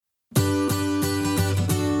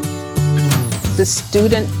The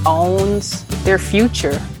student owns their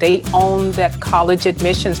future. They own that college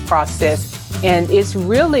admissions process. And it's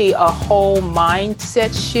really a whole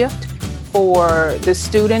mindset shift for the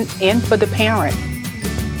student and for the parent.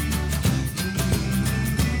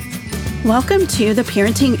 Welcome to the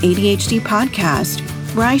Parenting ADHD podcast,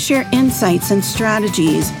 where I share insights and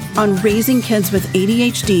strategies on raising kids with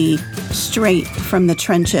ADHD straight from the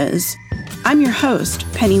trenches. I'm your host,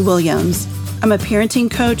 Penny Williams. I'm a parenting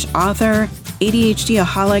coach, author,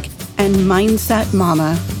 ADHD-aholic, and mindset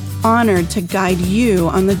mama, honored to guide you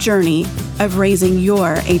on the journey of raising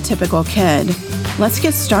your atypical kid. Let's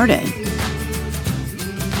get started.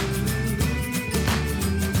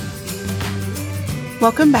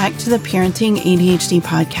 Welcome back to the Parenting ADHD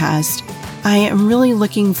podcast. I am really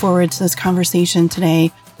looking forward to this conversation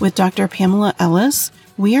today with Dr. Pamela Ellis.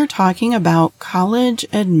 We are talking about college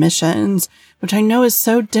admissions, which I know is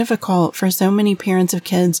so difficult for so many parents of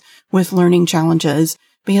kids with learning challenges,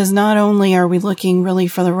 because not only are we looking really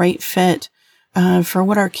for the right fit for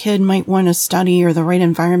what our kid might want to study or the right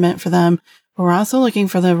environment for them, but we're also looking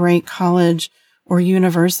for the right college or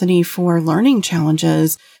university for learning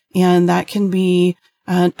challenges. And that can be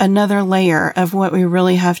another layer of what we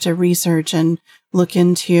really have to research and look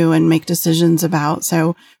into and make decisions about.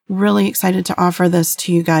 So really excited to offer this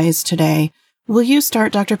to you guys today. Will you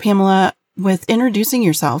start, Dr. Pamela, with introducing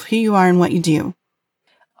yourself, who you are and what you do?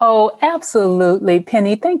 Oh, absolutely,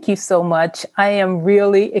 Penny. Thank you so much. I am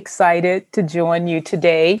really excited to join you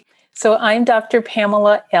today. So I'm Dr.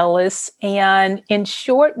 Pamela Ellis, and in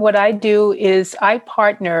short, what I do is I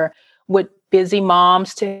partner with busy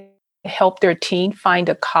moms to help their teen find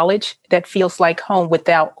a college that feels like home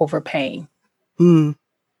without overpaying.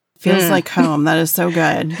 Feels like home. That is so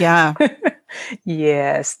good. Yeah.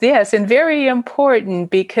 Yes. And very important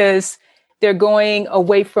because they're going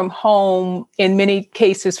away from home in many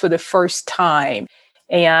cases for the first time.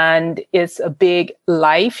 And it's a big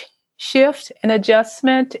life shift and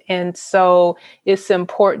adjustment. And so it's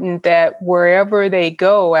important that wherever they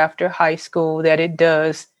go after high school, that it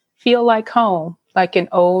does feel like home, like an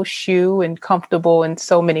old shoe and comfortable in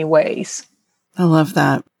so many ways. I love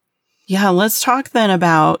that. Yeah, let's talk then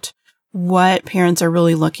about what parents are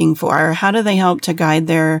really looking for. How do they help to guide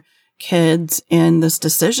their kids in this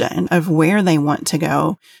decision of where they want to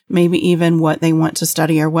go, maybe even what they want to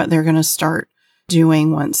study or what they're going to start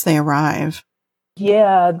doing once they arrive?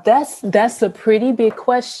 Yeah, that's a pretty big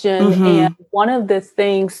question. And one of the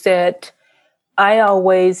things that I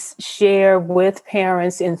always share with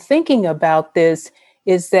parents in thinking about this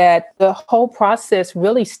is that the whole process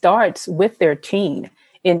really starts with their teen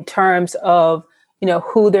in terms of,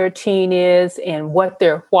 who their teen is and what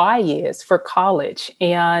their why is for college.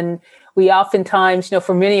 And we oftentimes,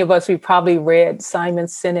 for many of us, we probably read Simon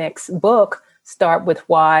Sinek's book, Start With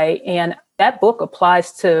Why. And that book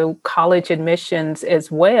applies to college admissions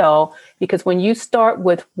as well, because when you start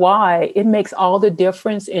with why, it makes all the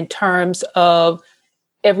difference in terms of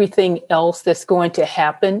everything else that's going to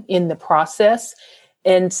happen in the process.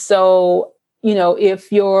 And so,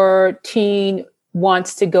 if your teen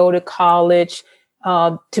wants to go to college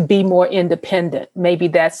to be more independent, maybe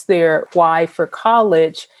that's their why for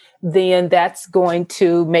college, then that's going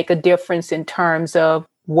to make a difference in terms of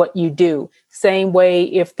what you do. Same way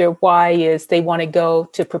if their why is they want to go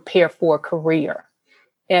to prepare for a career.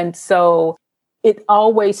 And so it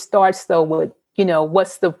always starts though with,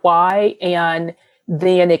 what's the why? And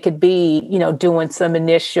then it could be, doing some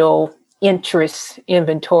initial interest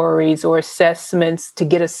inventories or assessments to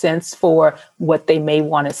get a sense for what they may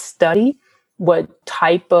want to study, what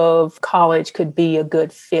type of college could be a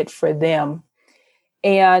good fit for them.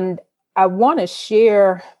 And I want to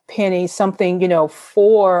share, Penny, something,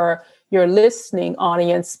 for your listening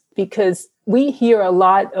audience, because we hear a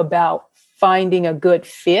lot about finding a good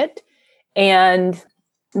fit. And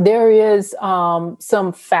there is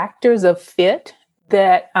some factors of fit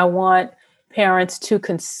that I want parents to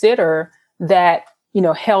consider that,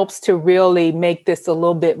 helps to really make this a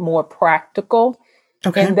little bit more practical.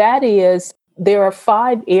 Okay. And that is, there are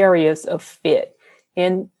 5 areas of fit.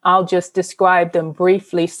 And I'll just describe them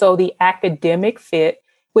briefly. So the academic fit,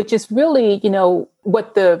 which is really,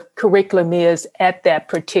 what the curriculum is at that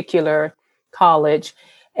particular college.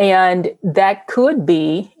 And that could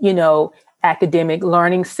be, academic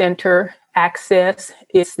learning center access.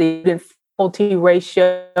 It's the faculty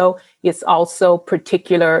ratio. It's also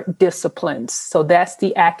particular disciplines. So that's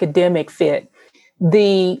the academic fit.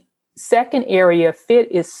 The second area of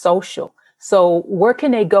fit is social. So where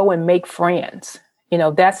can they go and make friends?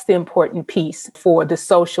 That's the important piece for the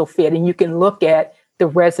social fit. And you can look at the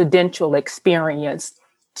residential experience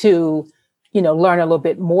to learn a little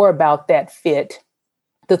bit more about that fit.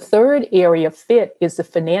 The third area of fit is the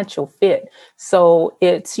financial fit. So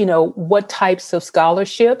it's, what types of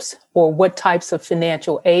scholarships or what types of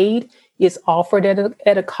financial aid is offered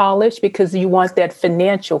at a college, because you want that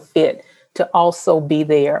financial fit to also be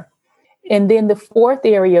there. And then the fourth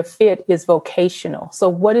area of fit is vocational. So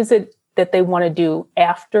what is it that they want to do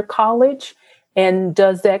after college? And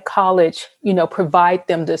does that college, provide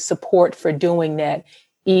them the support for doing that,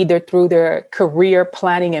 either through their career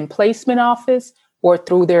planning and placement office or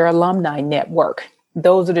through their alumni network?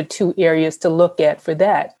 Those are the two areas to look at for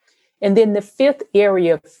that. And then the fifth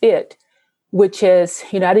area of fit, which is,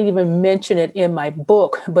 I didn't even mention it in my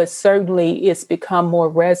book, but certainly it's become more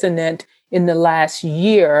resonant in the last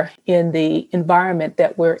year in the environment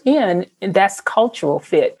that we're in, and that's cultural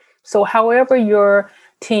fit. So however your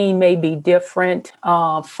team may be different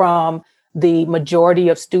from the majority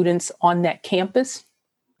of students on that campus,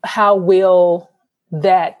 how will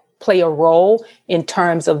that play a role in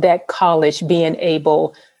terms of that college being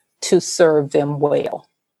able to serve them well?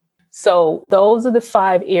 So those are the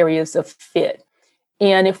 5 areas of fit.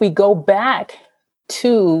 And if we go back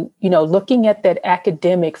to, looking at that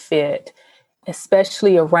academic fit,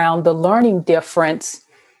 especially around the learning difference,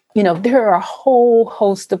 there are a whole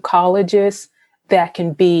host of colleges that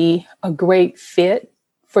can be a great fit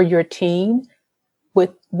for your team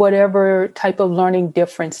with whatever type of learning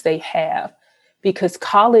difference they have, because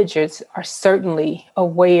colleges are certainly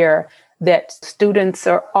aware that students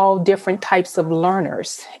are all different types of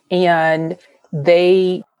learners, and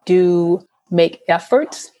they do make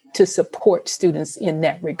efforts to support students in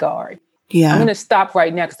that regard. Yeah. I'm going to stop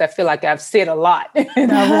right now because I feel like I've said a lot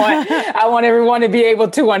and I want everyone to be able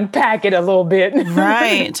to unpack it a little bit.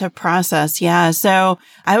 Right. To process. Yeah. So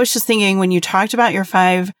I was just thinking, when you talked about your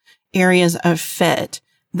 5 areas of fit,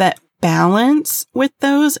 that balance with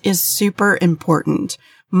those is super important.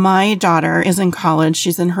 My daughter is in college.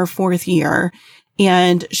 She's in her 4th year,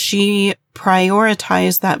 and she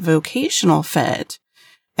prioritized that vocational fit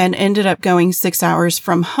and ended up going 6 hours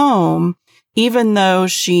from home. Even though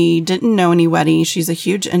she didn't know anybody, she's a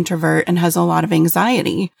huge introvert and has a lot of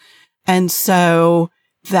anxiety. And so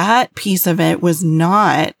that piece of it was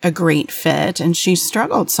not a great fit, and she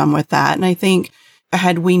struggled some with that. And I think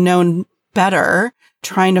had we known better,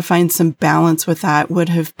 trying to find some balance with that would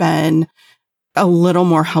have been a little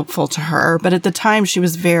more helpful to her. But at the time, she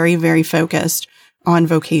was very, very focused on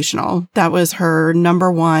vocational. That was her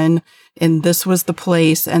number one, and this was the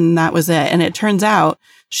place, and that was it. And it turns out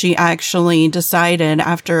she actually decided,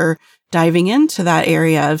 after diving into that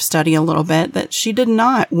area of study a little bit, that she did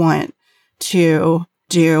not want to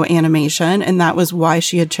do animation. And that was why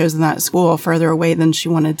she had chosen that school further away than she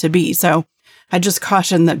wanted to be. So I just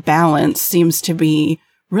caution that balance seems to be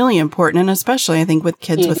really important. And especially, I think, with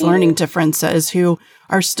kids with learning differences who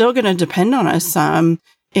are still going to depend on us some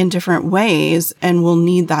in different ways and will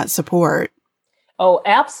need that support. Oh,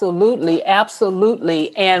 absolutely.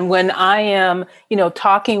 Absolutely. And when I am,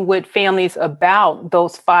 talking with families about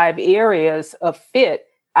those 5 areas of fit,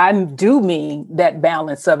 I do mean that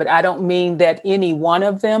balance of it. I don't mean that any one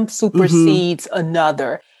of them supersedes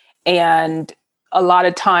another. And a lot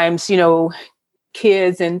of times,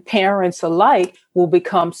 kids and parents alike will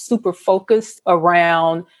become super focused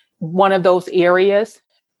around one of those areas.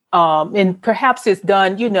 And perhaps it's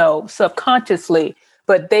done, subconsciously,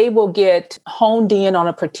 but they will get honed in on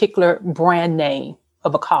a particular brand name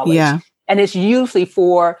of a college. Yeah. And it's usually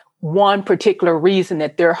for one particular reason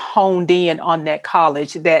that they're honed in on that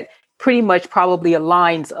college that pretty much probably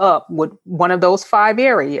aligns up with one of those 5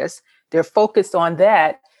 areas. They're focused on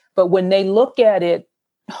that. But when they look at it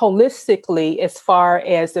holistically, as far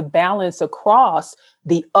as the balance across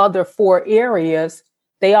the other 4 areas,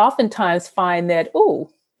 they oftentimes find that,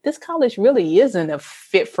 this college really isn't a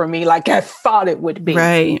fit for me like I thought it would be.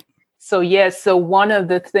 Right. So, yes. So one of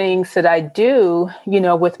the things that I do,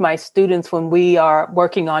 with my students when we are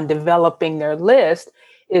working on developing their list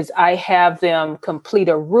is I have them complete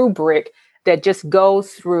a rubric that just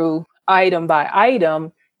goes through item by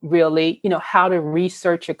item, really, how to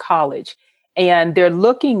research a college. And they're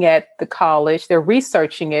looking at the college, they're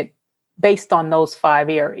researching it based on those 5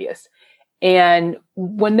 areas. And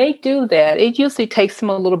when they do that, it usually takes them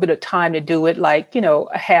a little bit of time to do it, like,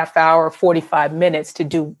 a half hour, 45 minutes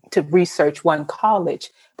to research one college.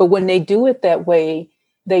 But when they do it that way,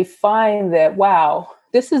 they find that, wow,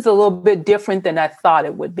 this is a little bit different than I thought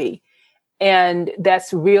it would be. And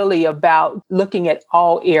that's really about looking at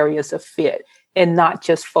all areas of fit and not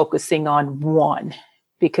just focusing on one,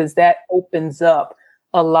 because that opens up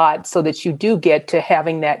a lot so that you do get to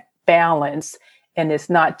having that balance. And it's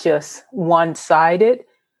not just one-sided,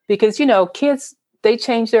 because, kids, they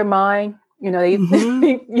change their mind. They,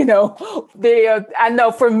 I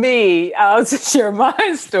know for me, I'll just share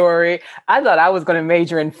my story. I thought I was going to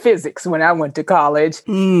major in physics when I went to college.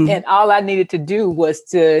 And all I needed to do was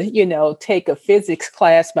to, take a physics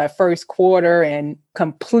class my first quarter, and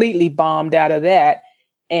completely bombed out of that.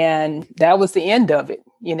 And that was the end of it,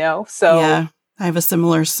 So yeah, I have a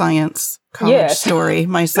similar science college story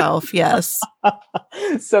myself. Yes.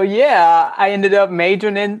 So I ended up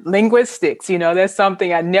majoring in linguistics. That's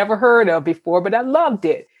something I never heard of before, but I loved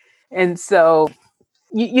it. And so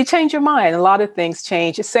you change your mind. A lot of things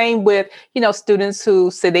change. The same with, students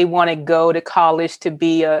who say they want to go to college to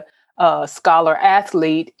be a scholar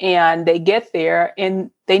athlete, and they get there and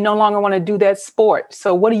they no longer want to do that sport.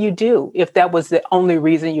 So what do you do if that was the only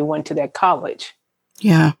reason you went to that college?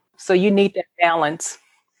 Yeah. So you need that balance.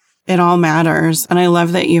 It all matters. And I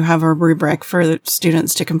love that you have a rubric for the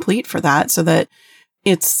students to complete for that, so that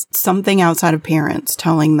it's something outside of parents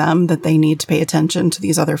telling them that they need to pay attention to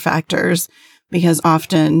these other factors, because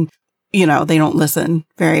often, they don't listen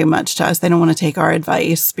very much to us. They don't want to take our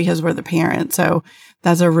advice because we're the parent. So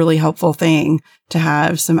that's a really helpful thing to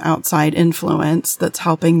have some outside influence that's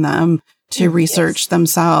helping them to research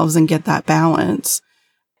themselves and get that balance.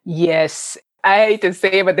 Yes. I hate to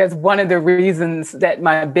say it, but that's one of the reasons that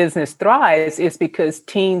my business thrives, is because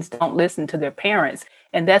teens don't listen to their parents.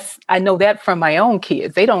 And I know that from my own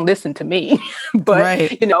kids. They don't listen to me.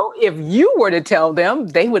 But, if you were to tell them,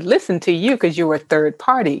 they would listen to you because you were a third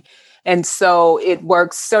party. And so it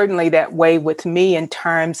works certainly that way with me in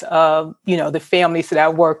terms of, the families that I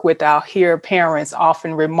work with. I'll hear parents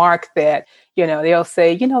often remark that, they'll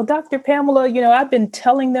say, Dr. Pamela, I've been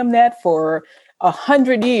telling them that for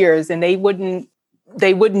 100 years, and they wouldn't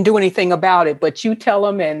do anything about it, but you tell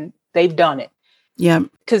them and they've done it. Yeah.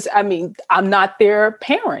 Because I'm not their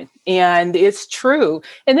parent, and it's true.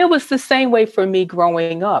 And it was the same way for me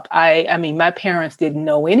growing up. My parents didn't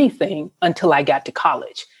know anything until I got to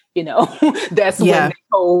college. That's when the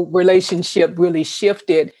whole relationship really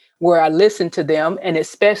shifted, where I listened to them. And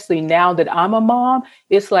especially now that I'm a mom,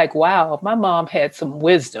 it's like, wow, my mom had some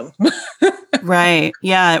wisdom. Right.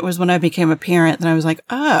 Yeah. It was when I became a parent that I was like,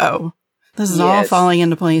 oh, this is all falling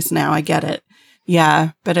into place now. I get it.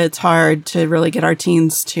 Yeah. But it's hard to really get our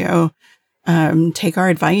teens to take our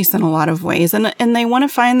advice in a lot of ways. And they want to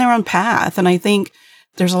find their own path. And I think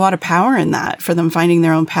there's a lot of power in that, for them finding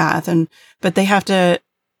their own path. But they have to,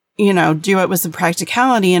 do it with some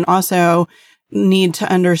practicality, and also need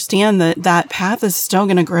to understand that that path is still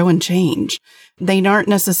going to grow and change. They aren't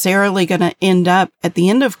necessarily going to end up at the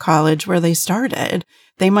end of college where they started.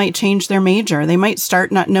 They might change their major. They might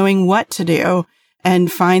start not knowing what to do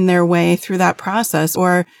and find their way through that process.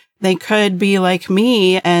 Or they could be like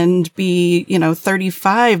me and be,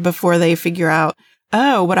 35 before they figure out,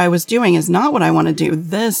 oh, what I was doing is not what I want to do.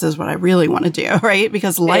 This is what I really want to do, right?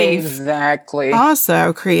 Because life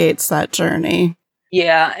also creates that journey.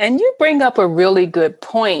 Yeah. And you bring up a really good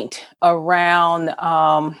point around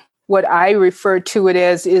what I refer to it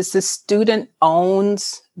as is the student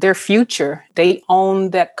owns their future. They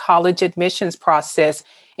own that college admissions process.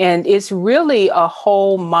 And it's really a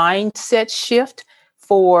whole mindset shift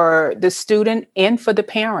for the student and for the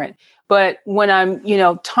parent. But when I'm,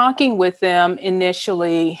 talking with them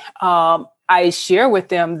initially, I share with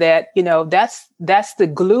them that, that's the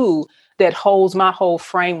glue that holds my whole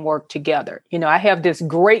framework together. I have this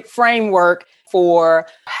great framework for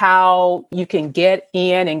how you can get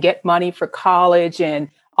in and get money for college and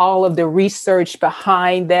all of the research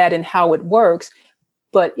behind that and how it works.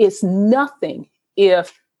 But it's nothing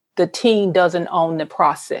if the teen doesn't own the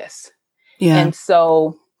process. Yeah. And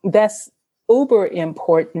so that's uber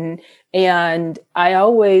important. And I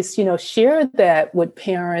always, share that with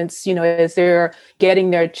parents, as they're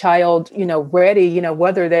getting their child, ready,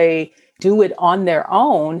 whether they do it on their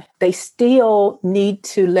own, they still need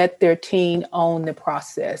to let their teen own the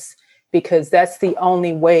process, because that's the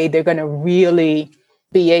only way they're going to really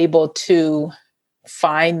be able to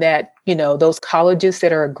find that, those colleges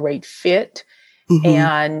that are a great fit,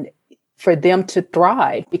 and for them to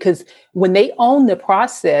thrive. Because when they own the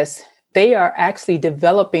process, they are actually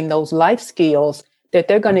developing those life skills that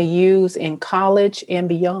they're going to use in college and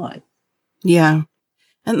beyond. Yeah.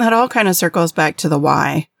 And that all kind of circles back to the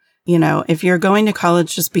why. If you're going to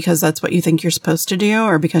college just because that's what you think you're supposed to do,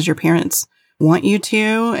 or because your parents want you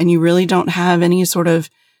to, and you really don't have any sort of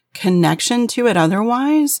connection to it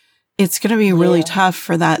otherwise, it's going to be really tough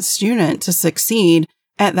for that student to succeed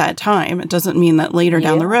at that time. It doesn't mean that later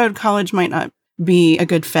down the road, college might not be a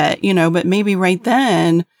good fit, but maybe right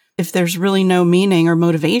then, if there's really no meaning or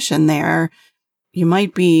motivation there, you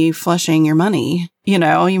might be flushing your money. You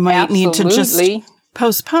might need to just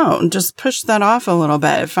postpone, just push that off a little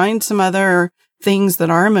bit. Find some other things that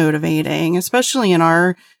are motivating, especially in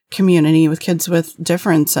our community with kids with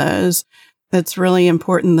differences. It's really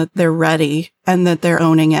important that they're ready and that they're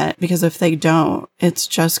owning it, because if they don't, it's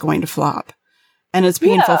just going to flop. And it's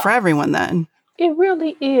painful for everyone then. It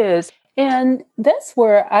really is. And that's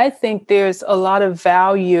where I think there's a lot of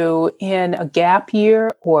value in a gap year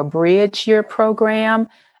or bridge year program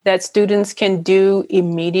that students can do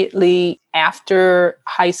immediately after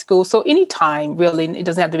high school. So anytime, really, it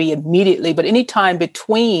doesn't have to be immediately, but anytime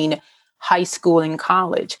between high school and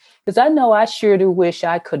college. Because I know I sure do wish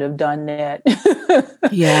I could have done that.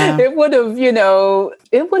 Yeah. It would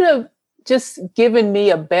have just given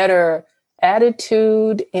me a better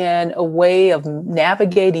attitude and a way of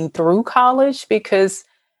navigating through college, because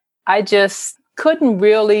I just couldn't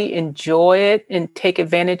really enjoy it and take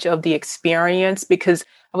advantage of the experience, because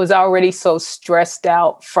I was already so stressed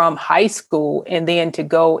out from high school, and then to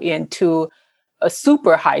go into a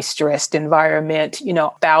super high stressed environment,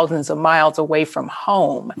 thousands of miles away from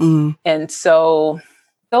home. And so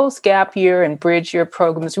those gap year and bridge year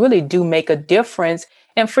programs really do make a difference.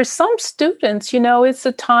 And for some students, it's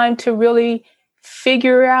a time to really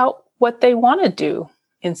figure out what they want to do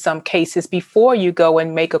in some cases before you go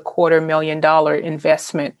and make $250,000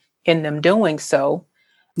 investment in them doing so.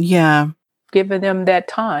 Yeah. Giving them that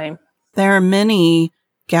time. There are many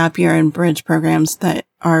gap year and bridge programs that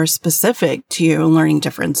are specific to learning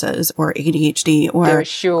differences or ADHD or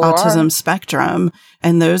autism spectrum.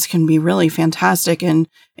 And those can be really fantastic in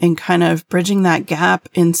kind of bridging that gap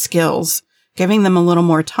in skills, giving them a little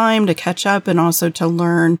more time to catch up and also to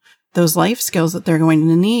learn those life skills that they're going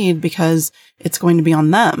to need, because it's going to be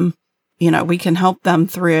on them. We can help them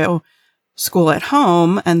through school at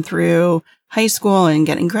home and through high school and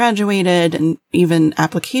getting graduated and even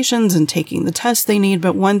applications and taking the tests they need.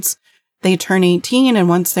 But once they turn 18 and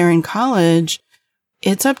once they're in college,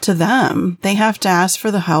 it's up to them. They have to ask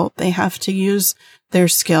for the help. They have to use their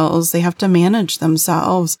skills. They have to manage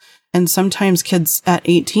themselves. And sometimes kids at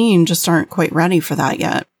 18 just aren't quite ready for that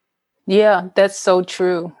yet. Yeah, that's so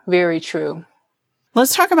true. Very true.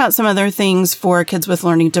 Let's talk about some other things for kids with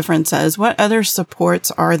learning differences. What other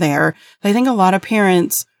supports are there? I think a lot of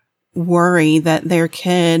parents worry that their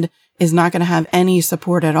kid is not going to have any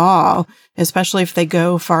support at all, especially if they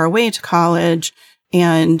go far away to college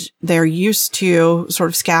and they're used to sort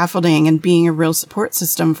of scaffolding and being a real support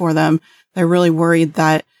system for them. They're really worried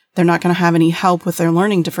that they're not going to have any help with their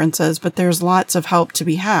learning differences, but there's lots of help to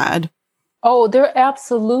be had. Oh, there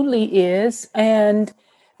absolutely is. And,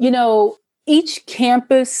 each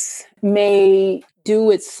campus may do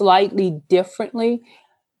it slightly differently,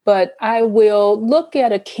 but I will look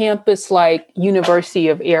at a campus like University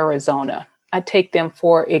of Arizona. I take them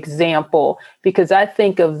for example, because I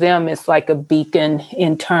think of them as like a beacon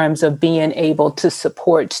in terms of being able to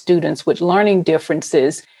support students with learning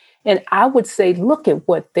differences. And I would say, look at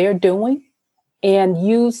what they're doing and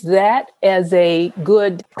use that as a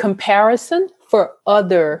good comparison for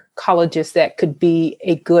other colleges that could be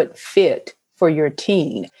a good fit for your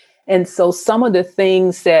teen. And so some of the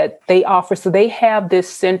things that they offer, so they have this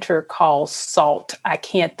center called SALT. I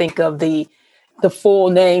can't think of the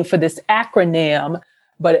full name for this acronym,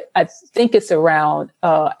 but I think it's around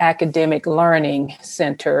Academic Learning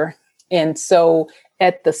Center. And so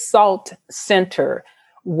at the SALT Center,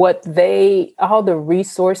 all the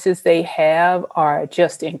resources they have are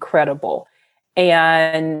just incredible.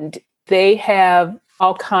 And they have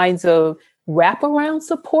all kinds of wraparound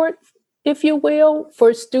support, if you will,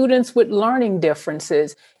 for students with learning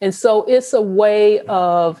differences. And so it's a way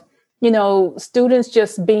of, students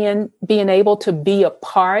just being able to be a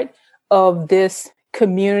part of this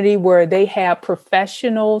community where they have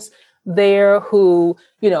professionals there who,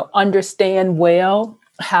 understand well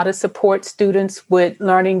how to support students with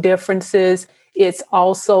learning differences. It's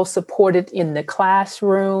also supported in the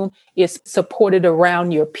classroom. It's supported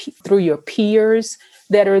around through your peers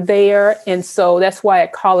that are there. And so that's why I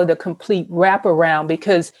call it a complete wraparound,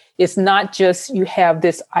 because it's not just you have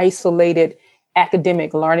this isolated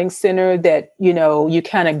academic learning center that, you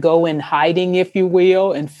kind of go in hiding, if you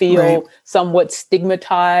will, and feel somewhat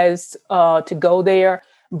stigmatized to go there.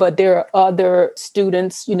 But there are other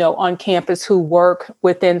students, on campus who work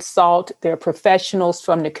within SALT. They're professionals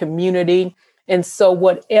from the community. And so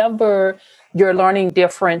whatever your learning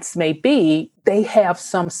difference may be, they have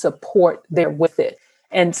some support there with it.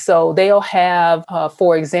 And so they'll have,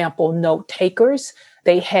 for example, note takers.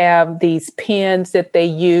 They have these pens that they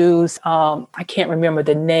use. I can't remember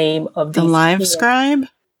the name of these. The LiveScribe?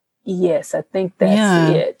 Yes, I think that's Yeah.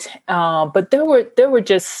 it. But there were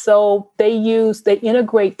just they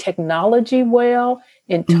integrate technology well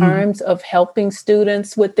in Hmm. terms of helping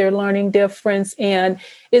students with their learning difference. And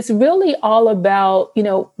it's really all about,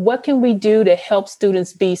 what can we do to help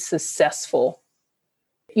students be successful,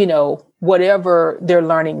 whatever their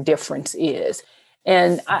learning difference is.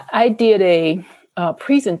 And I did a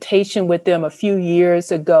presentation with them a few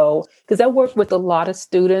years ago because I worked with a lot of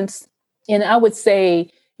students, and I would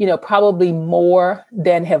say, probably more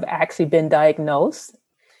than have actually been diagnosed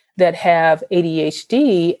that have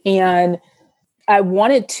ADHD. And I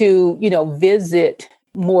wanted to, visit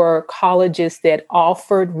more colleges that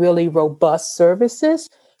offered really robust services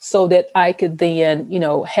so that I could then,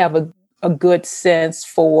 have a good sense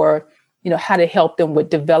for, how to help them with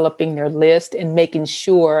developing their list and making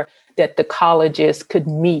sure that the colleges could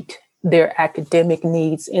meet their academic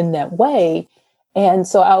needs in that way. And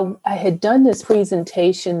so I had done this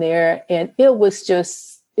presentation there, and it was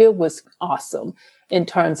awesome in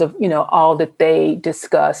terms of, all that they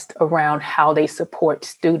discussed around how they support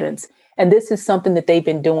students. And this is something that they've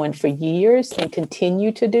been doing for years and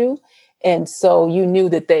continue to do. And so you knew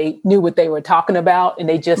that they knew what they were talking about, and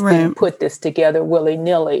they just Right. didn't put this together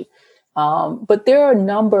willy-nilly. But there are a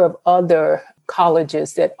number of other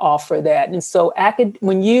colleges that offer that. And so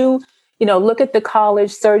when you, look at the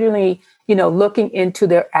college, certainly, looking into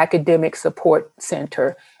their academic support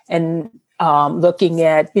center and looking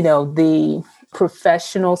at, the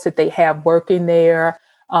professionals that they have working there,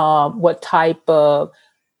 what type of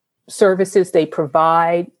services they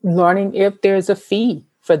provide, learning if there's a fee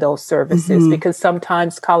for those services, Hmm. because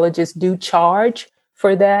sometimes colleges do charge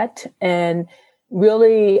for that, and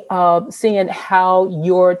really seeing how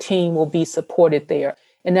your team will be supported there.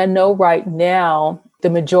 And I know right now, the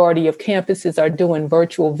majority of campuses are doing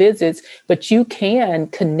virtual visits, but you can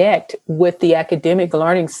connect with the Academic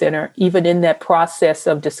Learning Center, even in that process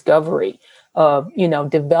of discovery of,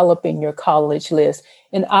 developing your college list.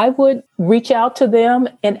 And I would reach out to them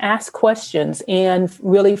and ask questions and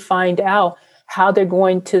really find out how they're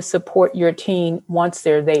going to support your teen once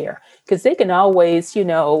they're there. Because they can always,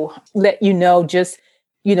 let you know just,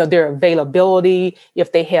 their availability,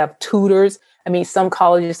 if they have tutors. I mean, some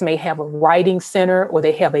colleges may have a writing center, or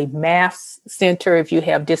they have a math center if you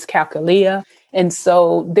have dyscalculia. And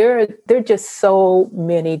so there are just so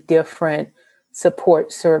many different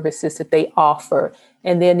support services that they offer.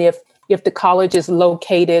 And then if the college is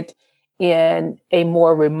located in a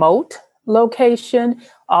more remote location,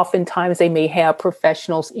 oftentimes they may have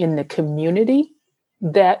professionals in the community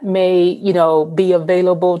that may, be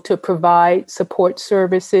available to provide support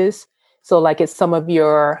services. So like at some of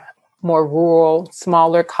your more rural,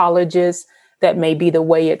 smaller colleges, that may be the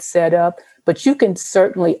way it's set up. But you can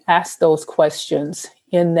certainly ask those questions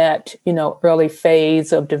in that, early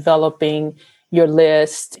phase of developing your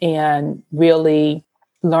list and really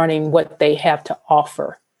learning what they have to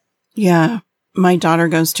offer. Yeah. My daughter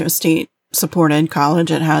goes to a state supported college.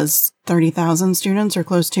 It has 30,000 students or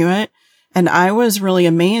close to it. And I was really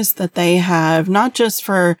amazed that they have not just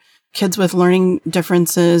for kids with learning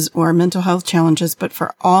differences or mental health challenges, but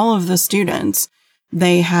for all of the students,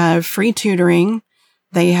 they have free tutoring.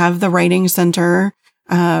 They have the writing center.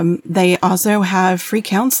 They also have free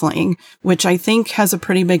counseling, which I think has a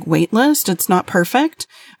pretty big wait list. It's not perfect,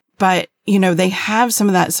 but they have some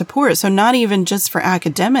of that support. So not even just for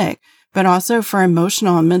academic, but also for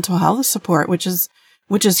emotional and mental health support, which is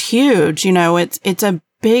huge. It's a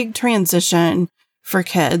big transition for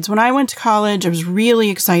kids. When I went to college, I was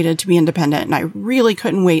really excited to be independent, and I really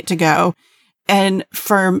couldn't wait to go. And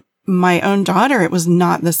for my own daughter, it was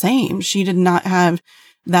not the same. She did not have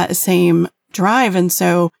that same drive. And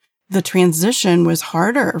so the transition was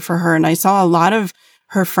harder for her. And I saw a lot of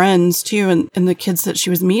her friends too, and the kids that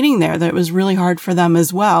she was meeting there, that it was really hard for them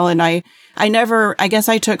as well. And I guess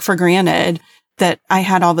I took for granted that I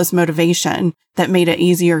had all this motivation that made it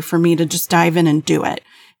easier for me to just dive in and do it.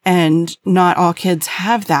 And not all kids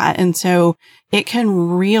have that. And so it can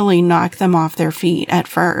really knock them off their feet at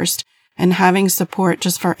first. And having support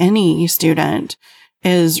just for any student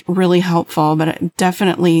is really helpful. But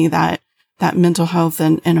definitely that mental health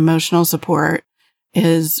and emotional support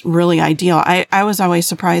is really ideal. I was always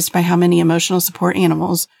surprised by how many emotional support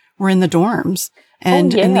animals were in the dorms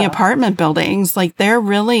and in the apartment buildings. Like, they're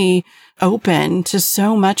really open to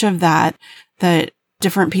so much of that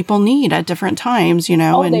different people need at different times,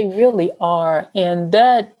 and they really are. And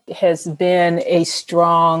that has been a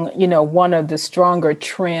strong, one of the stronger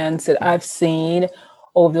trends that I've seen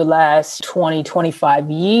over the last 20, 25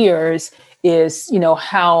 years is,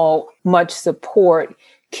 how much support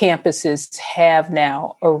campuses have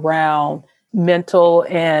now around mental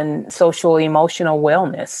and social emotional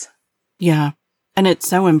wellness. Yeah. And it's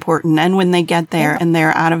so important. And when they get there and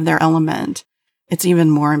they're out of their element, it's even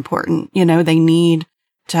more important. You know, they need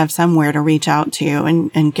to have somewhere to reach out to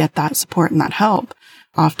and get that support and that help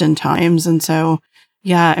oftentimes. And so,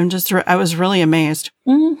 yeah, I was really amazed.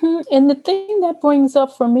 Mm-hmm. And the thing that brings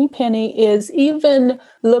up for me, Penny, is even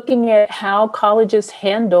looking at how colleges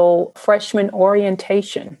handle freshman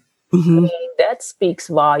orientation. Mm-hmm. I mean, that speaks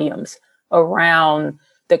volumes around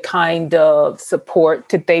the kind of support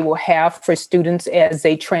that they will have for students as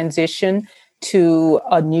they transition to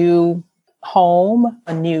a new home,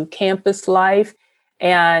 a new campus life.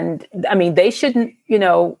 And I mean, they shouldn't,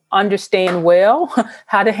 understand well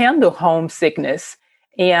how to handle homesickness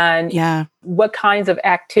and what kinds of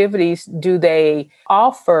activities do they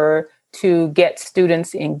offer to get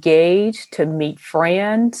students engaged, to meet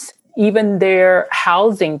friends. Even their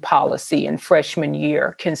housing policy in freshman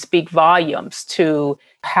year can speak volumes to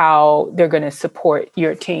how they're going to support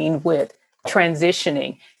your teen with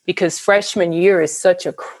transitioning, because freshman year is such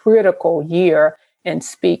a critical year and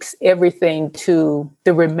speaks everything to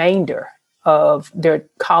the remainder of their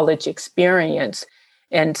college experience.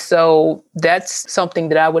 And so that's something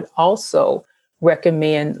that I would also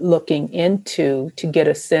recommend looking into to get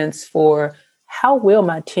a sense for how will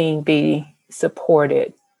my teen be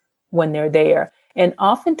supported when they're there. And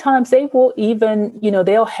oftentimes they will even,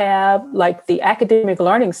 they'll have like the Academic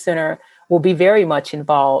Learning Center will be very much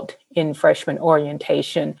involved in freshman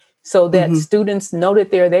orientation so that students know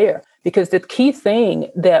that they're there. Because the key thing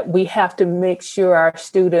that we have to make sure our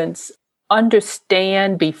students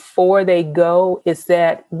understand before they go is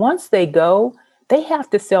that once they go, they have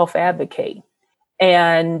to self-advocate.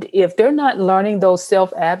 And if they're not learning those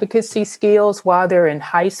self-advocacy skills while they're in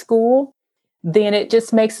high school, then it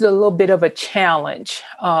just makes it a little bit of a challenge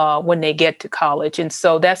when they get to college. And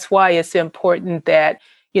so that's why it's important that,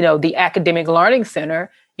 the Academic Learning Center,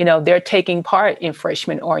 they're taking part in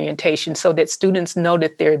freshman orientation so that students know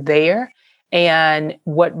that they're there and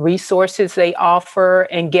what resources they offer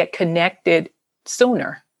and get connected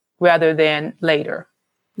sooner rather than later.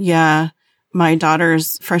 Yeah. My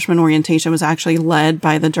daughter's freshman orientation was actually led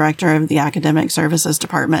by the director of the academic services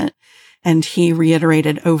department. And he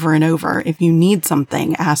reiterated over and over, if you need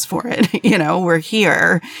something, ask for it. We're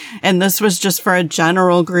here. And this was just for a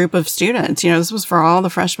general group of students. This was for all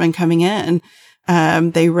the freshmen coming in. I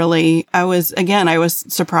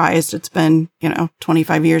was surprised. It's been,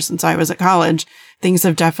 25 years since I was at college. Things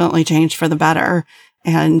have definitely changed for the better.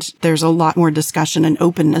 And there's a lot more discussion and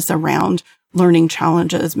openness around learning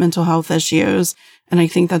challenges, mental health issues. And I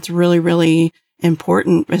think that's really, really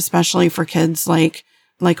important, especially for kids like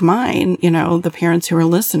mine, the parents who are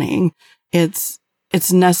listening. It's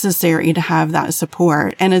necessary to have that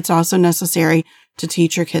support. And it's also necessary to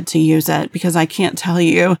teach your kid to use it, because I can't tell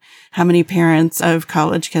you how many parents of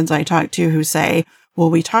college kids I talk to who say,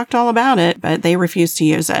 well, we talked all about it, but they refuse to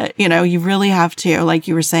use it. You really have to, like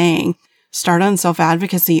you were saying, start on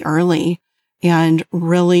self-advocacy early and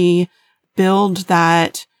really build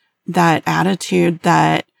that attitude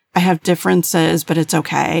that I have differences, but it's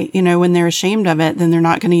okay. When they're ashamed of it, then they're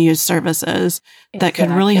not going to use services that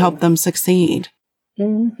could really help them succeed.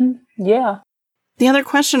 Mm-hmm. Yeah. The other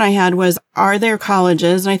question I had was, are there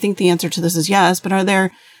colleges, and I think the answer to this is yes, but are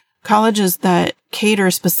there colleges that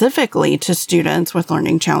cater specifically to students with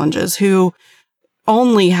learning challenges who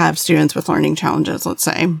only have students with learning challenges, let's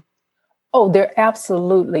say? Oh, there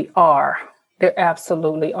absolutely are. There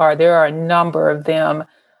absolutely are. There are a number of them.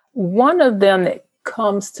 One of them that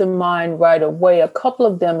comes to mind right away, a couple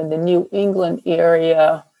of them in the New England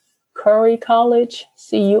area, Curry College,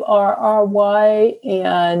 Curry,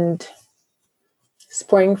 and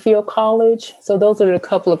Springfield College. So those are a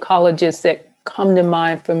couple of colleges that come to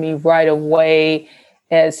mind for me right away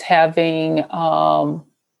as having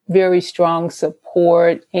very strong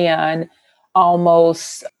support and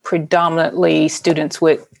almost predominantly students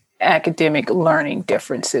with academic learning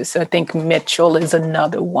differences. I think Mitchell is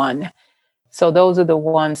another one. So those are the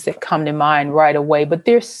ones that come to mind right away. But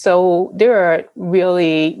there are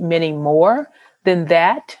really many more than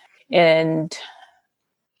that. And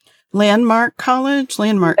Landmark College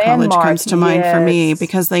comes to mind for me,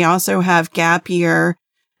 because they also have gap year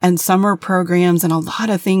and summer programs and a lot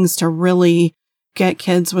of things to really get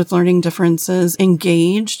kids with learning differences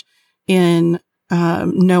engaged in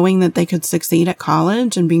knowing that they could succeed at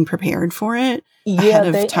college and being prepared for it ahead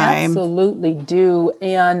of time. Absolutely do.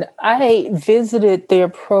 And I visited their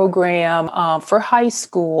program for high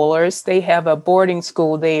schoolers. They have a boarding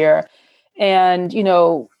school there. And,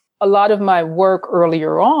 a lot of my work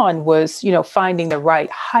earlier on was, finding the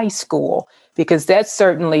right high school because that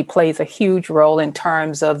certainly plays a huge role in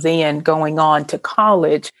terms of then going on to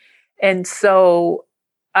college. And so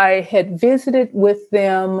I had visited with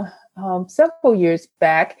them several years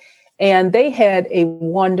back, and they had a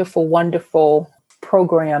wonderful, wonderful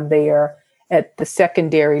program there at the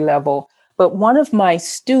secondary level. But one of my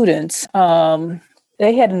students,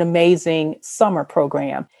 they had an amazing summer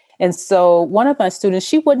program. And so one of my students,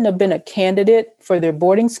 she wouldn't have been a candidate for their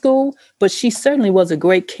boarding school, but she certainly was a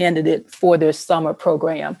great candidate for their summer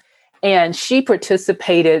program. And she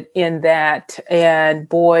participated in that. And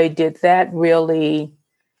boy, did that really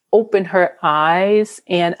open her eyes,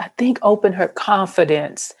 and I think open her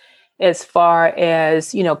confidence as far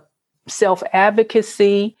as,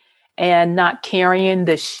 self-advocacy and not carrying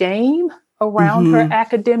the shame around her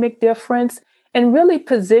academic difference, and really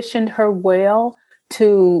positioned her well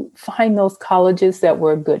to find those colleges that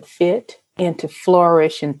were a good fit and to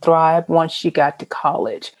flourish and thrive once she got to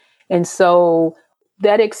college. And so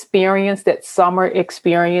that experience, that summer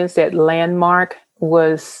experience, that landmark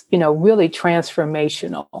was, really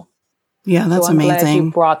transformational. Yeah, that's so I'm amazing. Glad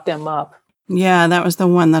you brought them up. Yeah, that was the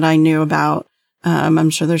one that I knew about. I'm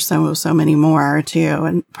sure there's so many more too,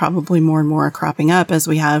 and probably more and more cropping up as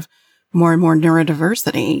we have more and more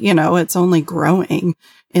neurodiversity. It's only growing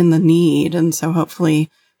in the need. And so hopefully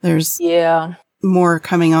there's more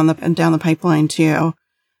coming on down the pipeline too.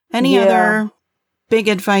 Any other big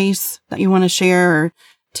advice that you want to share, or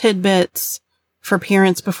tidbits for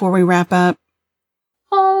parents before we wrap up?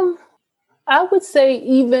 I would say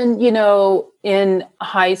even, in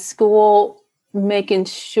high school, making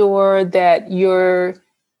sure that your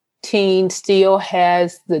teen still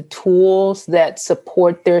has the tools that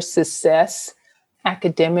support their success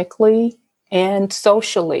academically and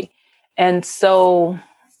socially. And so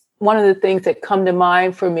one of the things that come to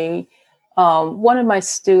mind for me, one of my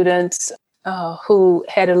students who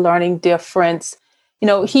had a learning difference,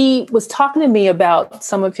 he was talking to me about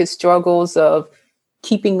some of his struggles of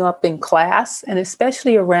keeping up in class, and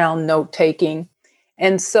especially around note taking.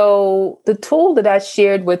 And so the tool that I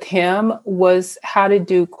shared with him was how to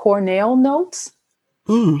do Cornell notes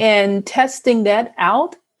and testing that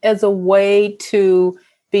out as a way to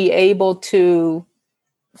be able to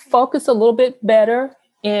focus a little bit better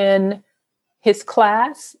in his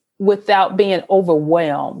class without being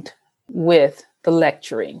overwhelmed with the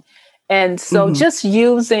lecturing. And so just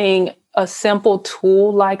using a simple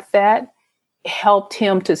tool like that helped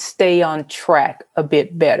him to stay on track a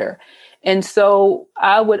bit better. And so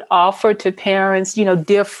I would offer to parents,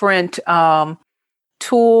 different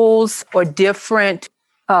tools or different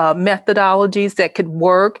methodologies that could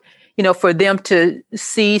work, for them to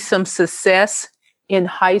see some success in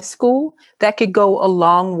high school. That could go a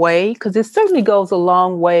long way, because it certainly goes a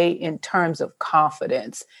long way in terms of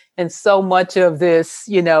confidence. And so much of this,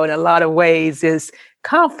 in a lot of ways is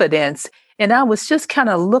confidence. And I was just kind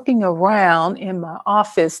of looking around in my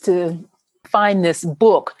office to find this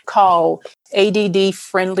book called ADD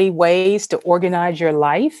Friendly Ways to Organize Your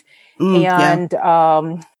Life.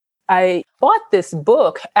 I bought this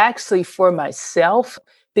book actually for myself,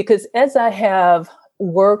 because as I have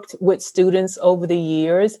worked with students over the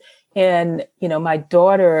years, and, my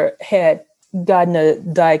daughter had gotten a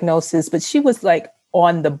diagnosis, but she was like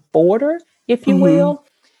on the border, if you will.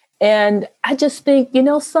 And I just think,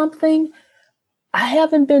 something, I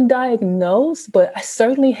haven't been diagnosed, but I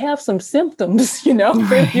certainly have some symptoms,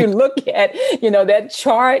 If you look at, that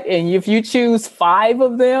chart, and if you choose 5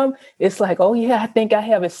 of them, it's like, oh yeah, I think I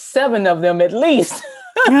have 7 of them at least.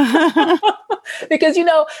 Because,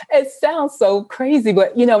 it sounds so crazy,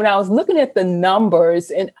 but, when I was looking at the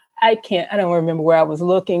numbers, and I don't remember where I was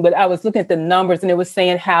looking, but I was looking at the numbers, and it was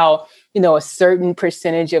saying how, a certain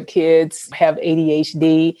percentage of kids have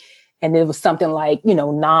ADHD. And it was something like,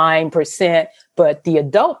 9%, but the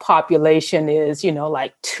adult population is,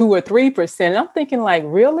 like 2 or 3%. And I'm thinking like,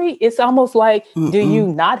 really? It's almost like, do you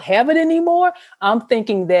not have it anymore? I'm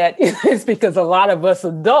thinking that it's because a lot of us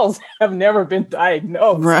adults have never been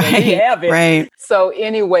diagnosed. Right. We have it. Right. So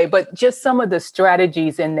anyway, but just some of the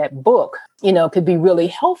strategies in that book, could be really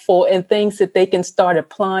helpful, and things that they can start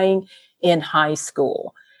applying in high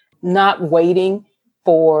school, not waiting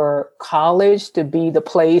for college to be the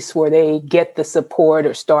place where they get the support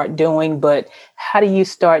or start doing, but how do you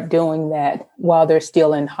start doing that while they're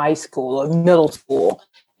still in high school or middle school,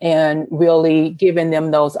 and really giving them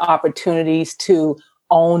those opportunities to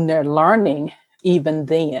own their learning even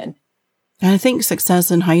then? And I think success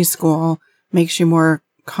in high school makes you more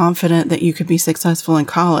confident that you could be successful in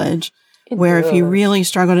college, if you really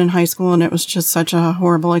struggled in high school and it was just such a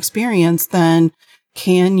horrible experience, then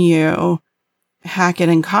can you hack it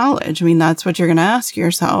in college. I mean, that's what you're going to ask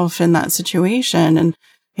yourself in that situation. And,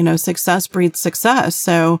 success breeds success.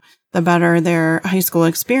 So the better their high school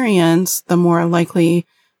experience, the more likely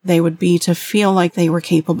they would be to feel like they were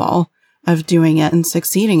capable of doing it and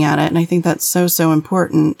succeeding at it. And I think that's so, so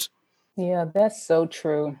important. Yeah, that's so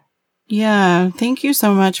true. Yeah. Thank you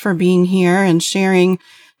so much for being here and sharing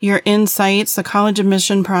your insights, the college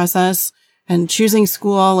admission process and choosing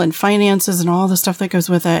school and finances and all the stuff that goes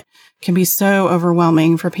with it can be so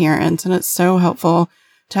overwhelming for parents. And it's so helpful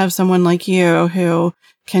to have someone like you who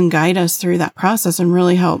can guide us through that process and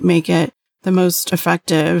really help make it the most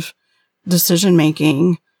effective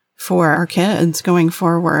decision-making for our kids going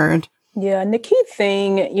forward. Yeah. And the key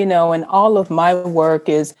thing, in all of my work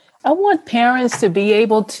is I want parents to be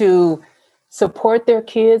able to support their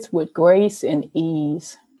kids with grace and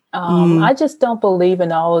ease. I just don't believe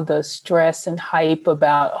in all of the stress and hype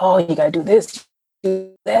about, oh, you got to do this,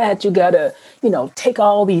 do that. You got to, take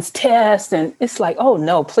all these tests. And it's like, oh,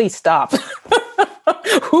 no, please stop.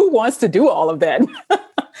 Who wants to do all of that?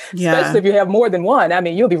 Yeah. Especially if you have more than one. I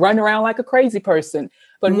mean, you'll be running around like a crazy person.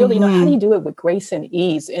 But really, how do you do it with grace and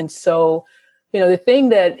ease? And so, the thing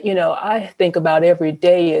that, I think about every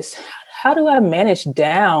day is how do I manage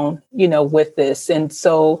down, with this? And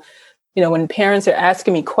so, when parents are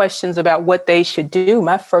asking me questions about what they should do,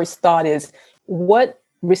 my first thought is, what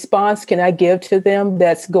response can I give to them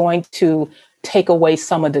that's going to take away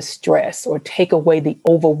some of the stress or take away the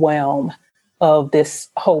overwhelm of this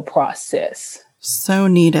whole process? So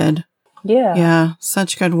needed. Yeah. Yeah.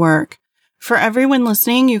 Such good work. For everyone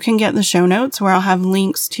listening, you can get the show notes where I'll have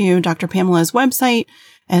links to Dr. Pamela's website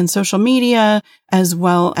and social media, as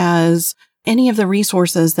well as any of the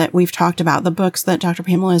resources that we've talked about, the books that Dr.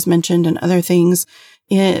 Pamela has mentioned and other things.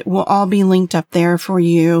 It will all be linked up there for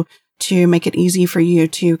you to make it easy for you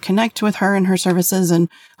to connect with her and her services and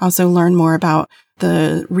also learn more about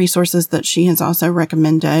the resources that she has also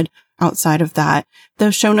recommended outside of that.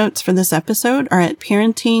 Those show notes for this episode are at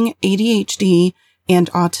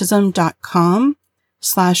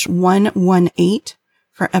parentingadhdandautism.com/118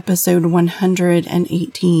 for episode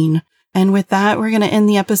 118. And with that, we're going to end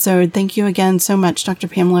the episode. Thank you again so much, Dr.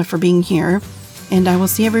 Pamela, for being here. And I will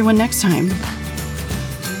see everyone next time.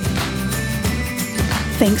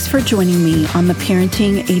 Thanks for joining me on the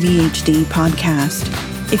Parenting ADHD podcast.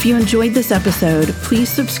 If you enjoyed this episode, please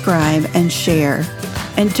subscribe and share.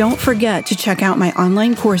 And don't forget to check out my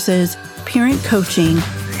online courses, parent coaching,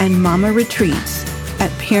 and mama retreats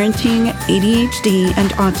at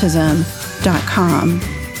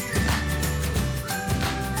parentingadhdandautism.com.